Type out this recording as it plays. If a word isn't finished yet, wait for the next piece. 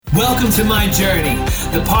Welcome to My Journey,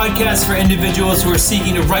 the podcast for individuals who are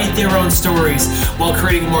seeking to write their own stories while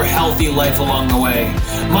creating a more healthy life along the way.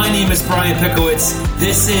 My name is Brian Pikowitz.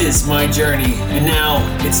 This is My Journey, and now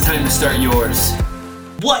it's time to start yours.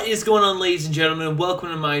 What is going on, ladies and gentlemen? Welcome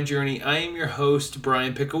to My Journey. I am your host,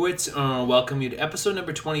 Brian Pikowitz. Welcome you to episode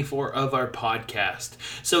number 24 of our podcast.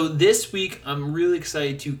 So this week, I'm really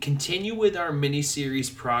excited to continue with our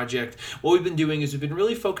mini-series project. What we've been doing is we've been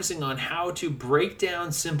really focusing on how to break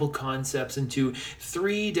down simple concepts into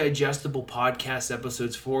 3 digestible podcast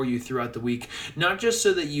episodes for you throughout the week. Not just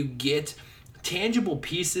so that you get tangible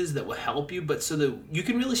pieces that will help you, but so that you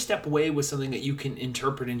can really step away with something that you can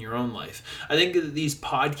interpret in your own life. I think that these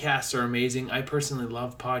podcasts are amazing. I personally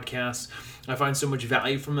love podcasts. I find so much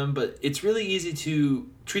value from them, but it's really easy to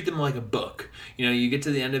treat them like a book. You know, you get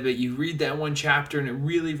to the end of it, you read that one chapter and it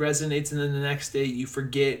really resonates, and then the next day you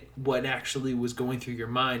forget what actually was going through your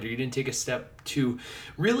mind, or you didn't take a step to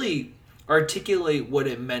really articulate what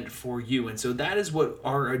it meant for you. And so that is what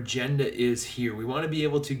our agenda is here. We want to be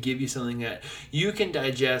able to give you something that you can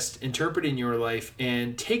digest, interpret in your life,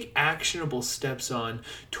 and take actionable steps on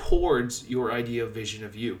towards your ideal vision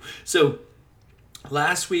of you. So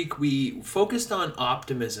last week we focused on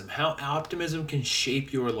optimism, how optimism can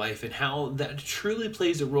shape your life and how that truly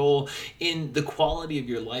plays a role in the quality of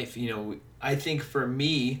your life. You know, I think for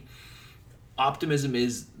me, optimism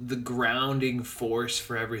is the grounding force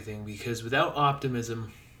for everything, because without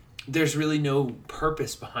optimism, there's really no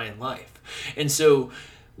purpose behind life. And so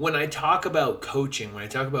when I talk about coaching, when I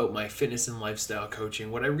talk about my fitness and lifestyle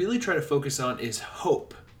coaching, what I really try to focus on is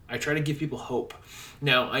hope. I try to give people hope.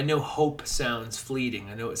 Now, I know hope sounds fleeting.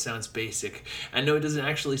 I know it sounds basic. I know it doesn't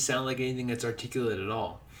actually sound like anything that's articulate at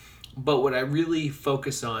all. But what I really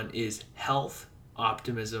focus on is health,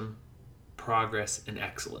 optimism, progress, and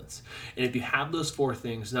excellence. And if you have those 4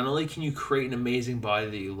 things, not only can you create an amazing body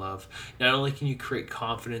that you love, not only can you create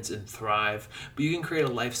confidence and thrive, but you can create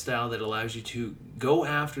a lifestyle that allows you to go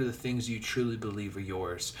after the things you truly believe are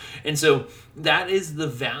yours. And so that is the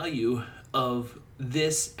value of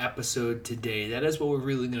this episode today. That is what we're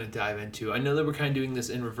really going to dive into. I know that we're kind of doing this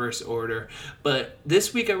in reverse order, but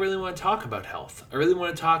this week I really want to talk about health. I really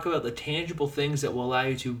want to talk about the tangible things that will allow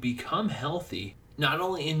you to become healthy, not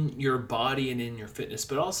only in your body and in your fitness,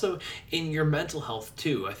 but also in your mental health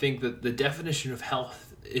too. I think that the definition of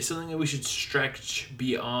health is something that we should stretch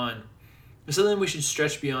beyond. It's something we should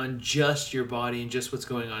stretch beyond just your body and just what's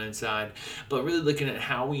going on inside, but really looking at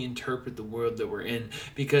how we interpret the world that we're in,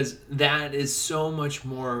 because that is so much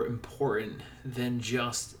more important than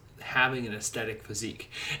just having an aesthetic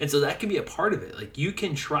physique. And so that can be a part of it. Like, you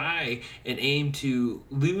can try and aim to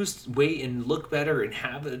lose weight and look better and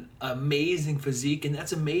have an amazing physique, and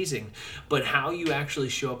that's amazing. But how you actually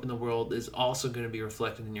show up in the world is also going to be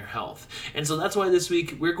reflected in your health. And so that's why this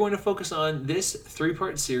week we're going to focus on this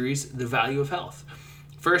 3-part series, The Value of Health.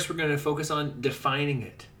 First, we're going to focus on defining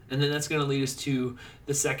it. And then that's going to lead us to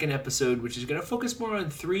the second episode, which is going to focus more on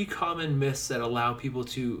 3 common myths that allow people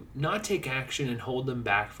to not take action and hold them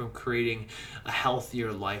back from creating a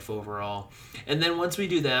healthier life overall. And then once we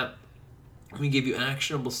do that, we give you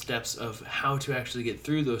actionable steps of how to actually get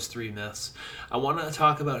through those 3 myths. I want to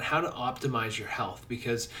talk about how to optimize your health,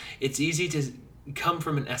 because it's easy to come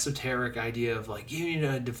from an esoteric idea of like, you need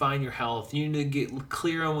to define your health, you need to get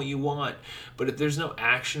clear on what you want. But if there's no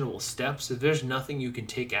actionable steps, if there's nothing you can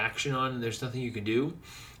take action on and there's nothing you can do,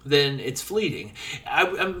 then it's fleeting.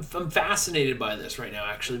 I'm fascinated by this right now,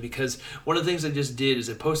 actually, because one of the things I just did is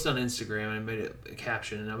I posted on Instagram and I made a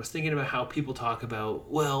caption, and I was thinking about how people talk about,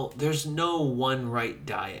 well, there's no one right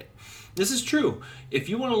diet. This is true. If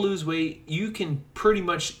you want to lose weight, you can pretty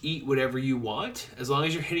much eat whatever you want, as long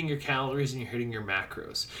as you're hitting your calories and you're hitting your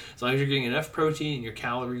macros. As long as you're getting enough protein and your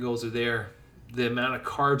calorie goals are there, the amount of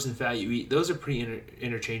carbs and fat you eat, those are pretty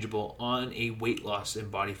interchangeable on a weight loss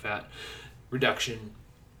and body fat reduction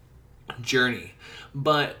journey.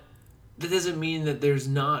 But that doesn't mean that there's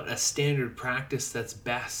not a standard practice that's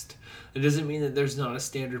best. It doesn't mean that there's not a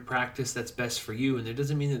standard practice that's best for you, and it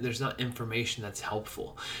doesn't mean that there's not information that's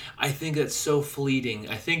helpful. I think that's so fleeting.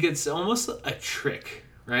 I think it's almost a trick,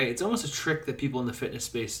 right? It's almost a trick that people in the fitness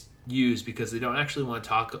space use, because they don't actually want to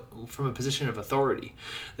talk from a position of authority.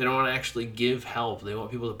 They don't want to actually give help. They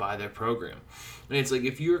want people to buy their program. And it's like,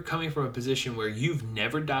 if you're coming from a position where you've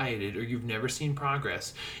never dieted or you've never seen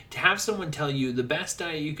progress, to have someone tell you the best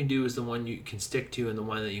diet you can do is the one you can stick to and the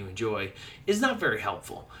one that you enjoy is not very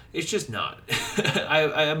helpful. It's just not.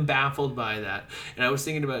 I am baffled by that. And I was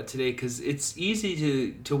thinking about it today, because it's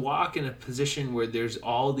easy to walk in a position where there's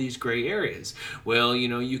all these gray areas. Well, you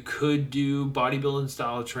know, you could do bodybuilding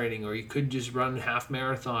style training training, or you could just run a half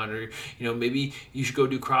marathon, or maybe you should go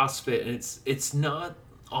do CrossFit. And it's not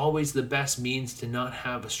always the best means to not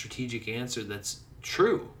have a strategic answer that's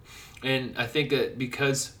true. And I think that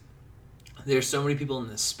because there's so many people in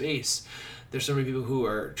this space, there's so many people who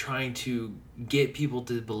are trying to get people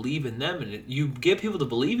to believe in them, and you get people to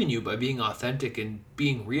believe in you by being authentic and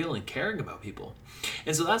being real and caring about people.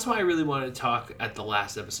 And so that's why I really wanted to talk at the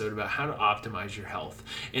last episode about how to optimize your health.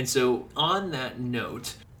 And so on that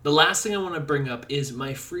note, the last thing I want to bring up is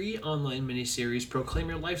my free online mini-series, Proclaim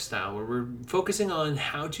Your Lifestyle, where we're focusing on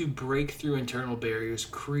how to break through internal barriers,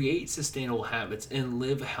 create sustainable habits, and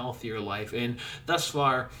live a healthier life. And thus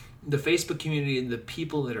far, the Facebook community and the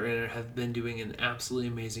people that are in it have been doing an absolutely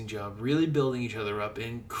amazing job, really building each other up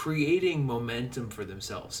and creating momentum for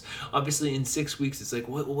themselves. Obviously, in 6 weeks, it's like,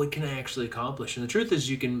 what can I actually accomplish? And the truth is,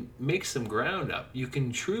 you can make some ground up. You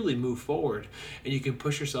can truly move forward, and you can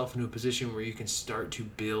push yourself into a position where you can start to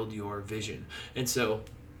build your vision. And so,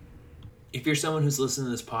 if you're someone who's listening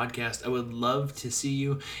to this podcast, I would love to see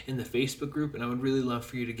you in the Facebook group, and I would really love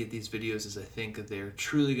for you to get these videos, as I think that they're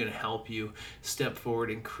truly going to help you step forward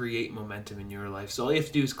and create momentum in your life. So all you have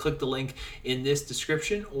to do is click the link in this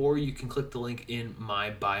description, or you can click the link in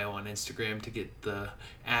my bio on Instagram to get the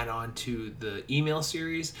add-on to the email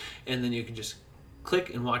series, and then you can just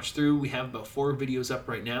click and watch through. We have about 4 videos up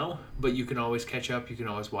right now, but you can always catch up. You can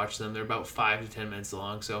always watch them. They're about 5 to 10 minutes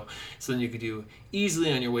long, so something you could do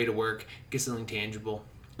easily on your way to work, get something tangible,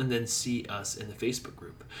 and then see us in the Facebook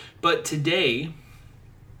group. But today,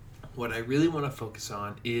 what I really want to focus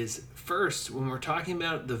on is, first, when we're talking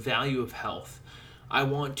about the value of health, I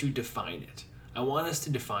want to define it. I want us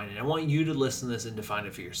to define it. I want you to listen to this and define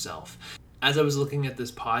it for yourself. As I was looking at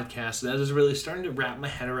this podcast, and as I was really starting to wrap my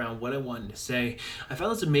head around what I wanted to say, I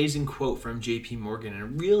found this amazing quote from JP Morgan, and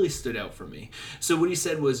it really stood out for me. So what he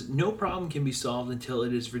said was, "No problem can be solved until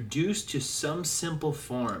it is reduced to some simple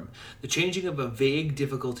form. The changing of a vague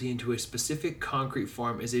difficulty into a specific concrete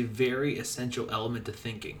form is a very essential element to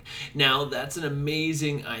thinking." Now, that's an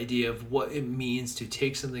amazing idea of what it means to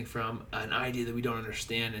take something from an idea that we don't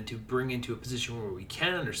understand and to bring into a position where we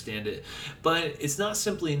can understand it. But it's not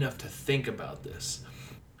simply enough to think about this.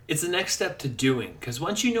 It's the next step to doing, because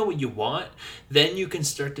once you know what you want, then you can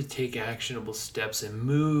start to take actionable steps and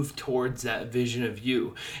move towards that vision of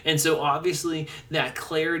you. And so obviously that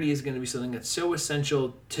clarity is going to be something that's so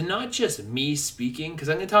essential to not just me speaking, because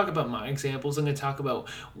I'm going to talk about my examples. I'm going to talk about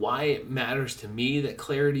why it matters to me that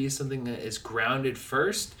clarity is something that is grounded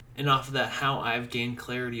first, and off of that, how I've gained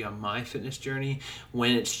clarity on my fitness journey,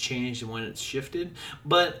 when it's changed and when it's shifted.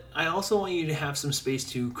 But I also want you to have some space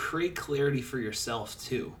to create clarity for yourself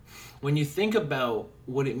too. When you think about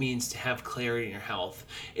what it means to have clarity in your health,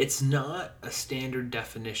 it's not a standard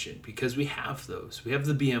definition, because we have those. We have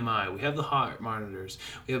the BMI, we have the heart monitors,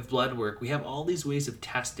 we have blood work, we have all these ways of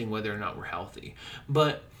testing whether or not we're healthy.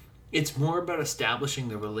 But it's more about establishing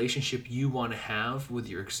the relationship you want to have with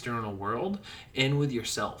your external world and with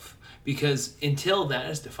yourself. Because until that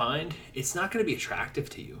is defined, it's not going to be attractive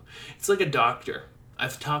to you. It's like a doctor.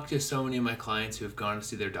 I've talked to so many of my clients who have gone to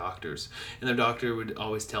see their doctors, and their doctor would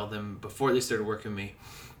always tell them before they started working with me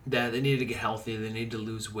that they needed to get healthy, they needed to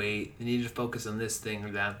lose weight, they needed to focus on this thing or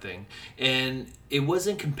that thing. And it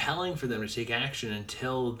wasn't compelling for them to take action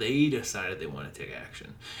until they decided they want to take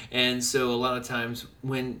action. And so a lot of times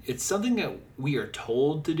when it's something that we are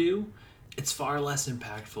told to do, it's far less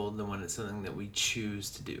impactful than when it's something that we choose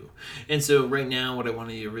to do. And so right now, what I want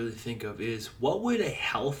you to really think of is, what would a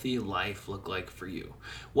healthy life look like for you?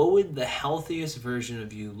 What would the healthiest version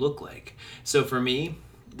of you look like? So for me,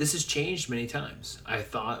 this has changed many times. I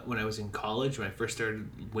thought when I was in college, when I first started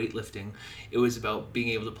weightlifting, it was about being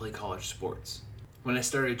able to play college sports. When I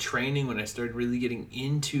started training, when I started really getting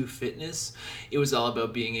into fitness, it was all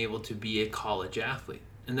about being able to be a college athlete.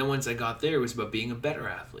 And then once I got there, it was about being a better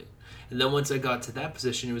athlete. And then once I got to that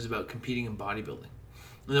position, it was about competing in bodybuilding.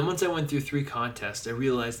 And then once I went through 3 contests, I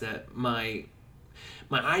realized that my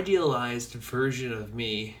idealized version of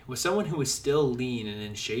me was someone who was still lean and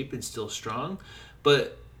in shape and still strong,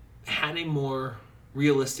 but had a more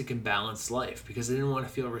realistic and balanced life, because I didn't want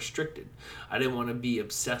to feel restricted. I didn't want to be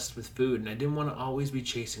obsessed with food, and I didn't want to always be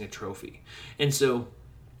chasing a trophy. And so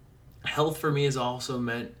health for me has also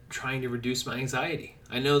meant trying to reduce my anxiety.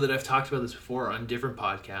 I know that I've talked about this before on different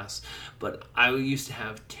podcasts, but I used to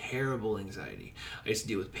have terrible anxiety. I used to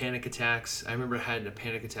deal with panic attacks. I remember I had a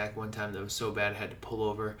panic attack one time that was so bad I had to pull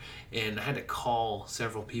over, and I had to call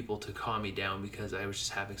several people to calm me down because I was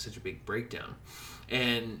just having such a big breakdown.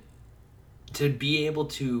 And to be able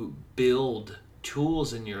to build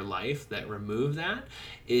tools in your life that remove that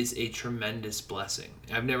is a tremendous blessing.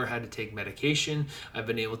 I've never had to take medication. I've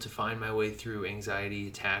been able to find my way through anxiety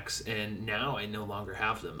attacks, and now I no longer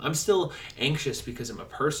have them. I'm still anxious because I'm a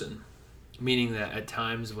person, meaning that at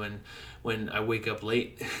times when I wake up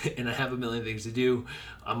late and I have a million things to do,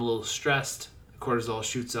 I'm a little stressed, cortisol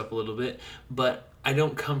shoots up a little bit, but I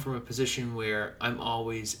don't come from a position where I'm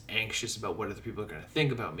always anxious about what other people are going to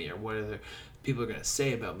think about me or what other people are going to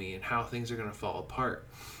say about me and how things are going to fall apart.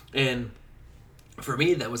 And for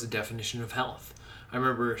me, that was a definition of health. I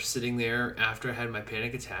remember sitting there after I had my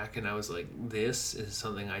panic attack, and I was like, this is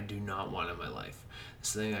something I do not want in my life. This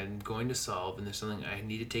is something I'm going to solve, and there's something I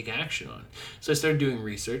need to take action on. So I started doing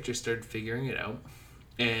research. I started figuring it out,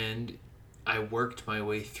 and I worked my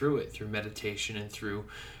way through it through meditation and through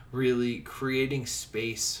really creating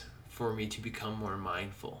space for me to become more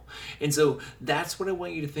mindful. And so that's what I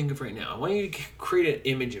want you to think of right now. I want you to create an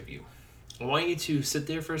image of you. I want you to sit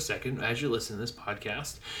there for a second as you're listening to this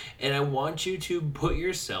podcast, and I want you to put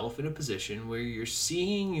yourself in a position where you're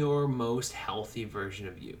seeing your most healthy version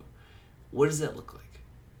of you. What does that look like?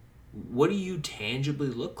 What do you tangibly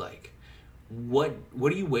look like? What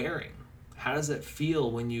are you wearing? How does that feel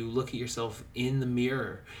when you look at yourself in the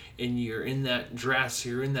mirror and you're in that dress,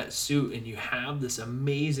 you're in that suit, and you have this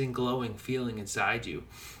amazing glowing feeling inside you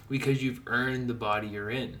because you've earned the body you're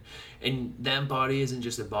in? And that body isn't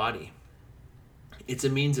just a body. It's a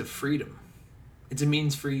means of freedom. It's a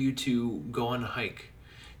means for you to go on a hike.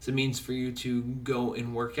 It's a means for you to go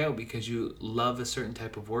and work out because you love a certain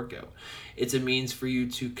type of workout. It's a means for you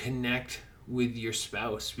to connect with your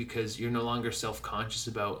spouse because you're no longer self-conscious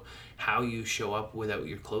about how you show up without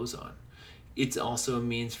your clothes on. It's also a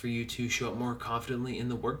means for you to show up more confidently in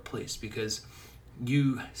the workplace because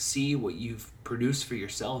you see what you've produced for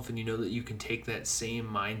yourself and you know that you can take that same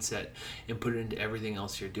mindset and put it into everything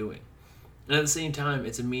else you're doing. And at the same time,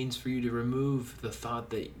 it's a means for you to remove the thought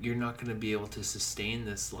that you're not going to be able to sustain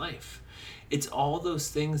this life. It's all those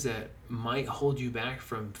things that might hold you back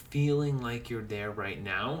from feeling like you're there right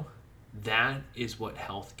now. That is what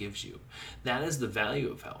health gives you. That is the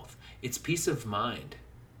value of health. It's peace of mind.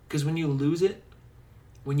 Because when you lose it,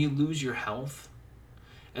 when you lose your health,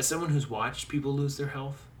 as someone who's watched people lose their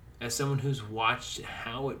health, as someone who's watched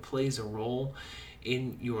how it plays a role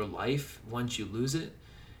in your life once you lose it,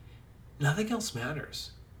 nothing else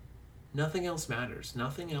matters. Nothing else matters.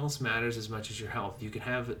 Nothing else matters as much as your health. You can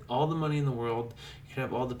have all the money in the world. You can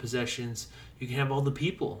have all the possessions. You can have all the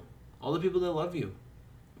people that love you.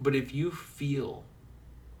 But if you feel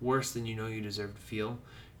worse than you know you deserve to feel,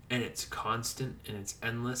 and it's constant and it's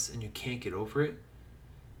endless and you can't get over it,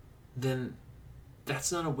 then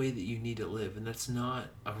that's not a way that you need to live, and that's not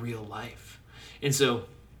a real life. And so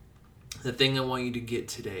the thing I want you to get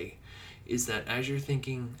today is that as you're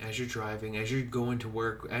thinking, as you're driving, as you're going to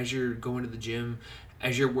work, as you're going to the gym,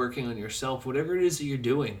 as you're working on yourself, whatever it is that you're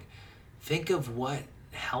doing, think of what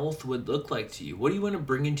health would look like to you. What do you want to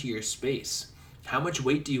bring into your space? How much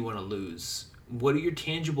weight do you want to lose? What are your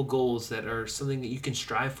tangible goals that are something that you can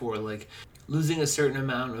strive for, like losing a certain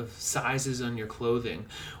amount of sizes on your clothing,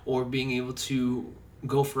 or being able to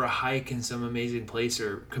go for a hike in some amazing place,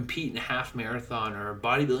 or compete in a half marathon or a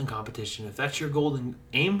bodybuilding competition? If that's your goal, then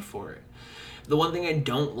aim for it. The one thing I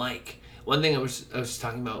don't like, one thing I was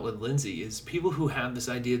talking about with Lindsay, is people who have this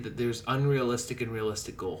idea that there's unrealistic and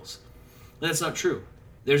realistic goals. And that's not true.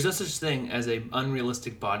 There's no such thing as an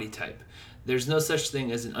unrealistic body type. There's no such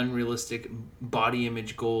thing as an unrealistic body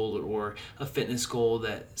image goal or a fitness goal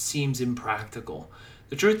that seems impractical.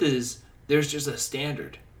 The truth is, there's just a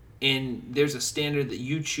standard. And there's a standard that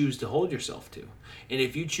you choose to hold yourself to. And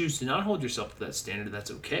if you choose to not hold yourself to that standard, that's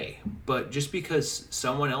okay. But just because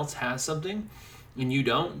someone else has something and you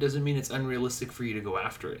don't, doesn't mean it's unrealistic for you to go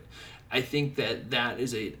after it. I think that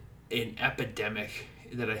is an epidemic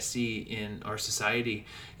that I see in our society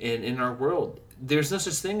and in our world. There's no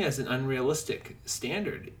such thing as an unrealistic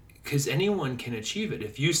standard, because anyone can achieve it.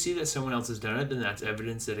 If you see that someone else has done it, then that's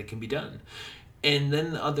evidence that it can be done. And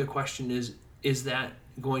then the other question is that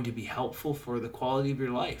going to be helpful for the quality of your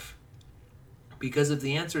life? Because if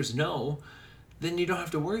the answer is no, then you don't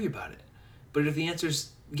have to worry about it. But if the answer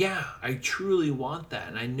is, yeah, I truly want that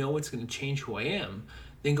and I know it's going to change who I am,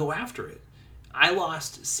 then go after it. I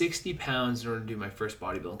lost 60 pounds in order to do my first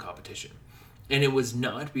bodybuilding competition. And it was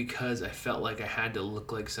not because I felt like I had to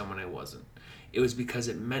look like someone I wasn't. It was because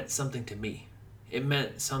it meant something to me. It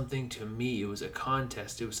meant something to me. It was a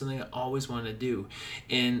contest. It was something I always wanted to do.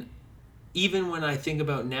 And even when I think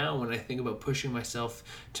about pushing myself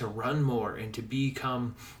to run more and to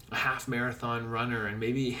become a half marathon runner, and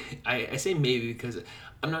maybe, I say maybe because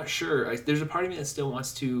I'm not sure. There's a part of me that still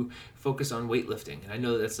wants to focus on weightlifting, and I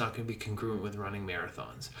know that's not going to be congruent with running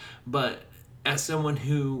marathons. But as someone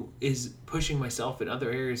who is pushing myself in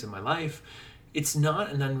other areas of my life, it's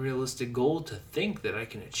not an unrealistic goal to think that I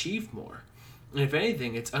can achieve more. And if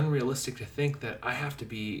anything, it's unrealistic to think that I have to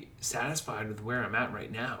be satisfied with where I'm at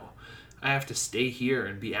right now. I have to stay here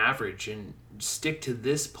and be average and stick to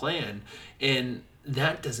this plan. And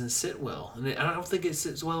that doesn't sit well. And I don't think it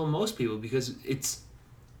sits well in most people, because it's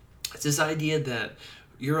this idea that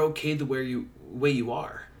you're okay the way you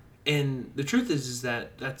are. And the truth is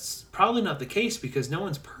that that's probably not the case, because no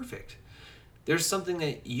one's perfect. There's something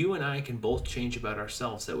that you and I can both change about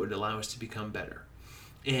ourselves that would allow us to become better.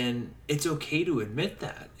 And it's okay to admit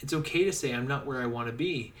that. It's okay to say, I'm not where I want to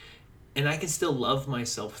be, and I can still love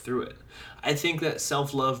myself through it. I think that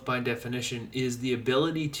self-love, by definition, is the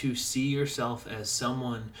ability to see yourself as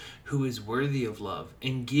someone who is worthy of love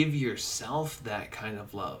and give yourself that kind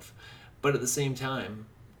of love. But at the same time,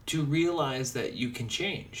 to realize that you can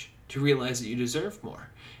change, to realize that you deserve more,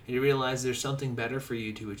 and to realize there's something better for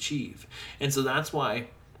you to achieve. And so that's why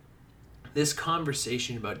this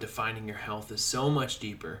conversation about defining your health is so much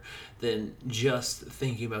deeper than just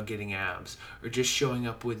thinking about getting abs or just showing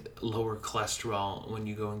up with lower cholesterol when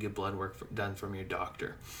you go and get blood work done from your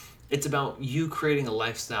doctor. It's about you creating a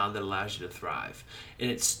lifestyle that allows you to thrive, and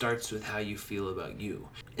it starts with how you feel about you.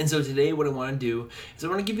 And so today what I want to do is I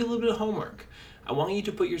want to give you a little bit of homework. I want you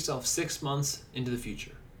to put yourself 6 months into the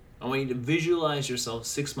future. I want you to visualize yourself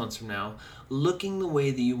 6 months from now looking the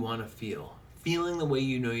way that you want to feel, feeling the way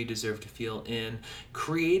you know you deserve to feel, and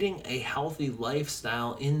creating a healthy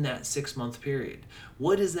lifestyle in that 6-month period.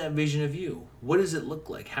 What is that vision of you? What does it look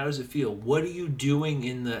like? How does it feel? What are you doing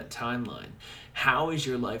in that timeline? How is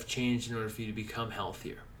your life changed in order for you to become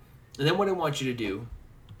healthier? And then what I want you to do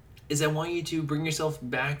is I want you to bring yourself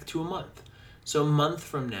back to a month. So a month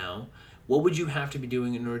from now, what would you have to be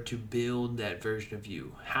doing in order to build that version of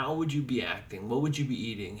you? How would you be acting? What would you be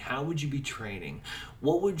eating? How would you be training?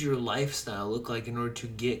 What would your lifestyle look like in order to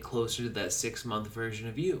get closer to that 6-month version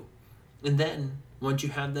of you? And then, once you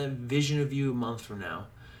have that vision of you a month from now,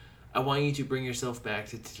 I want you to bring yourself back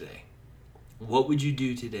to today. What would you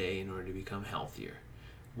do today in order to become healthier?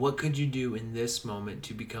 What could you do in this moment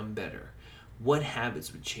to become better? What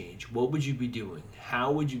habits would change? What would you be doing?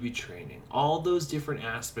 How would you be training? All those different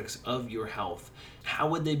aspects of your health, how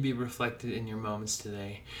would they be reflected in your moments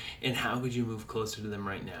today? And how could you move closer to them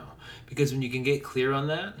right now? Because when you can get clear on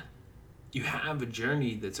that, you have a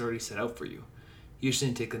journey that's already set out for you. You just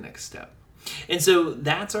need to take the next step. And so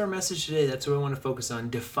that's our message today. That's what I want to focus on.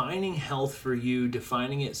 Defining health for you,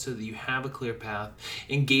 defining it so that you have a clear path,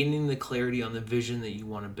 and gaining the clarity on the vision that you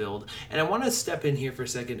want to build. And I want to step in here for a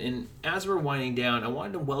second. And as we're winding down, I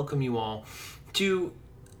wanted to welcome you all to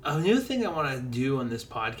a new thing I want to do on this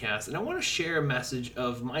podcast, and I want to share a message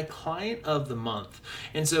of my client of the month.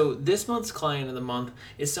 And so this month's client of the month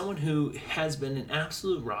is someone who has been an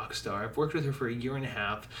absolute rock star. I've worked with her for a year and a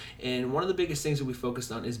half, and one of the biggest things that we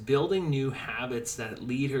focused on is building new habits that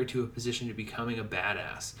lead her to a position to becoming a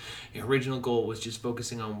badass. The original goal was just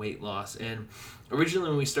focusing on weight loss, and originally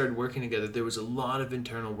when we started working together, there was a lot of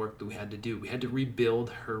internal work that we had to do. We had to rebuild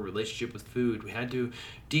her relationship with food. We had to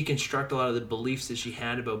deconstruct a lot of the beliefs that she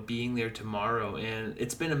had about being there tomorrow, and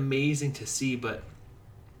it's been amazing to see. But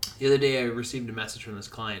the other day I received a message from this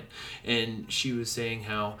client, and she was saying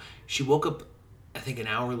how she woke up, I think, an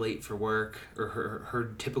hour late for work, or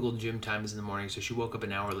her typical gym time is in the morning, so she woke up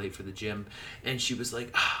an hour late for the gym, and she was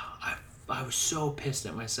like, I was so pissed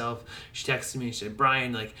at myself. She texted me and she said,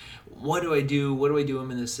 Brian, like, what do I do? What do I do? I'm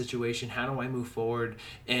in this situation. How do I move forward?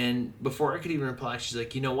 And before I could even reply, she's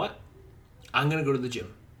like, you know what? I'm going to go to the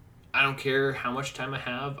gym. I don't care how much time I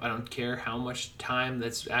have. I don't care how much time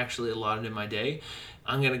that's actually allotted in my day.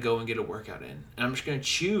 I'm going to go and get a workout in. And I'm just going to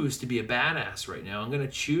choose to be a badass right now. I'm going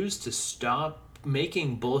to choose to stop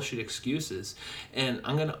making bullshit excuses, and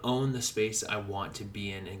I'm going to own the space I want to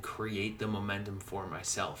be in and create the momentum for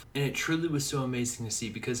myself. And it truly was so amazing to see,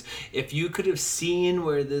 because if you could have seen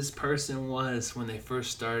where this person was when they first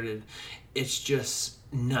started, it's just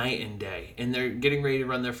night and day. And they're getting ready to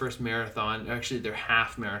run their first marathon, actually their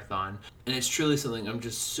half marathon, and it's truly something I'm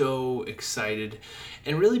just so excited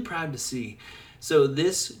and really proud to see. So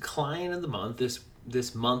this client of the month,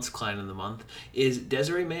 this month's client of the month, is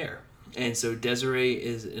Desiree Mayer. And so Desiree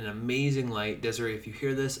is an amazing light. Desiree, if you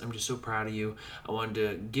hear this, I'm just so proud of you. I wanted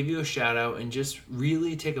to give you a shout out and just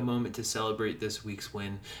really take a moment to celebrate this week's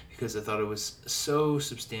win, because I thought it was so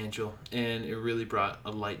substantial and it really brought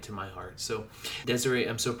a light to my heart. So Desiree,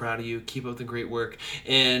 I'm so proud of you. Keep up the great work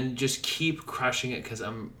and just keep crushing it, because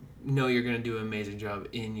know you're going to do an amazing job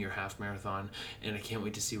in your half marathon, and I can't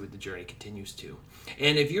wait to see what the journey continues to.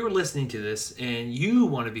 And if you're listening to this and you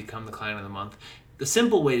want to become the client of the month, the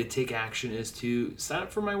simple way to take action is to sign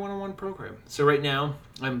up for my one-on-one program. So right now,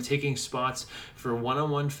 I'm taking spots for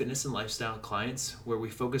one-on-one fitness and lifestyle clients where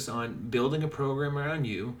we focus on building a program around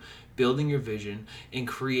you, building your vision, and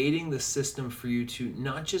creating the system for you to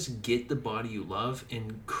not just get the body you love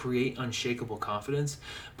and create unshakable confidence,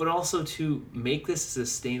 but also to make this a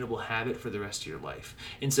sustainable habit for the rest of your life.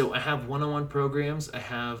 And so I have one-on-one programs,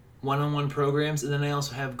 and then I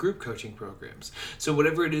also have group coaching programs. So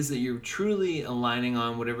whatever it is that you're truly aligning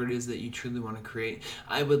on, whatever it is that you truly want to create,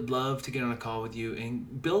 I would love to get on a call with you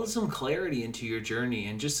and build some clarity into your journey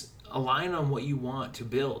and just align on what you want to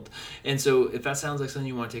build. And so if that sounds like something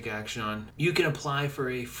you want to take action on, you can apply for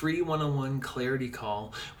a free one-on-one clarity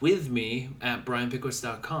call with me at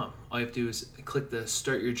brianpickowitz.com. All you have to do is click the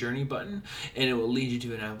Start Your Journey button, and it will lead you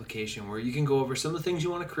to an application where you can go over some of the things you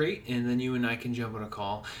want to create, and then you and I can jump on a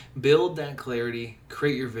call, build that clarity,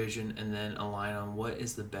 create your vision, and then align on what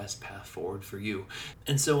is the best path forward for you.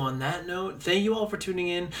 And so on that note, thank you all for tuning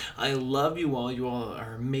in. I love you all. You all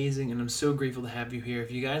are amazing, and I'm so grateful to have you here. If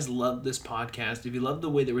you guys love this podcast, if you love the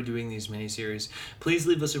way that we're doing these mini-series, please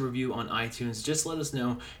leave us a review on iTunes. Just let us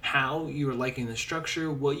know how you are liking the structure,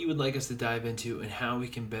 what you would like us to dive into, and how we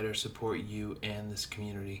can better support you and this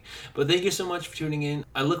community. But thank you so much for tuning in.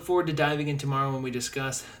 I look forward to diving in tomorrow when we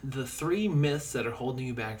discuss the 3 myths that are holding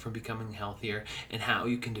you back from becoming healthier and how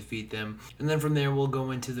you can defeat them. And then from there, we'll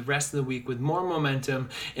go into the rest of the week with more momentum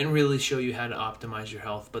and really show you how to optimize your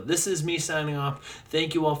health. But this is me signing off.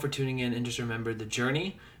 Thank you all for tuning in, and just remember, the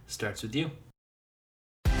journey starts with you.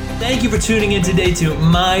 Thank you for tuning in today to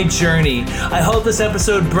My Journey. I hope this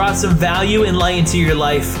episode brought some value and light into your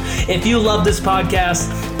life. If you love this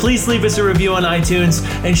podcast, please leave us a review on iTunes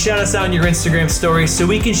and shout us out in your Instagram stories so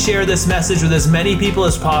we can share this message with as many people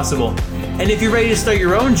as possible. And if you're ready to start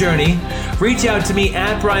your own journey, reach out to me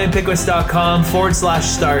at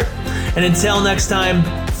brianpickowitz.com/start. And until next time,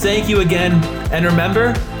 thank you again. And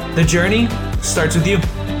remember, the journey starts with you.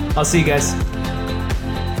 I'll see you guys.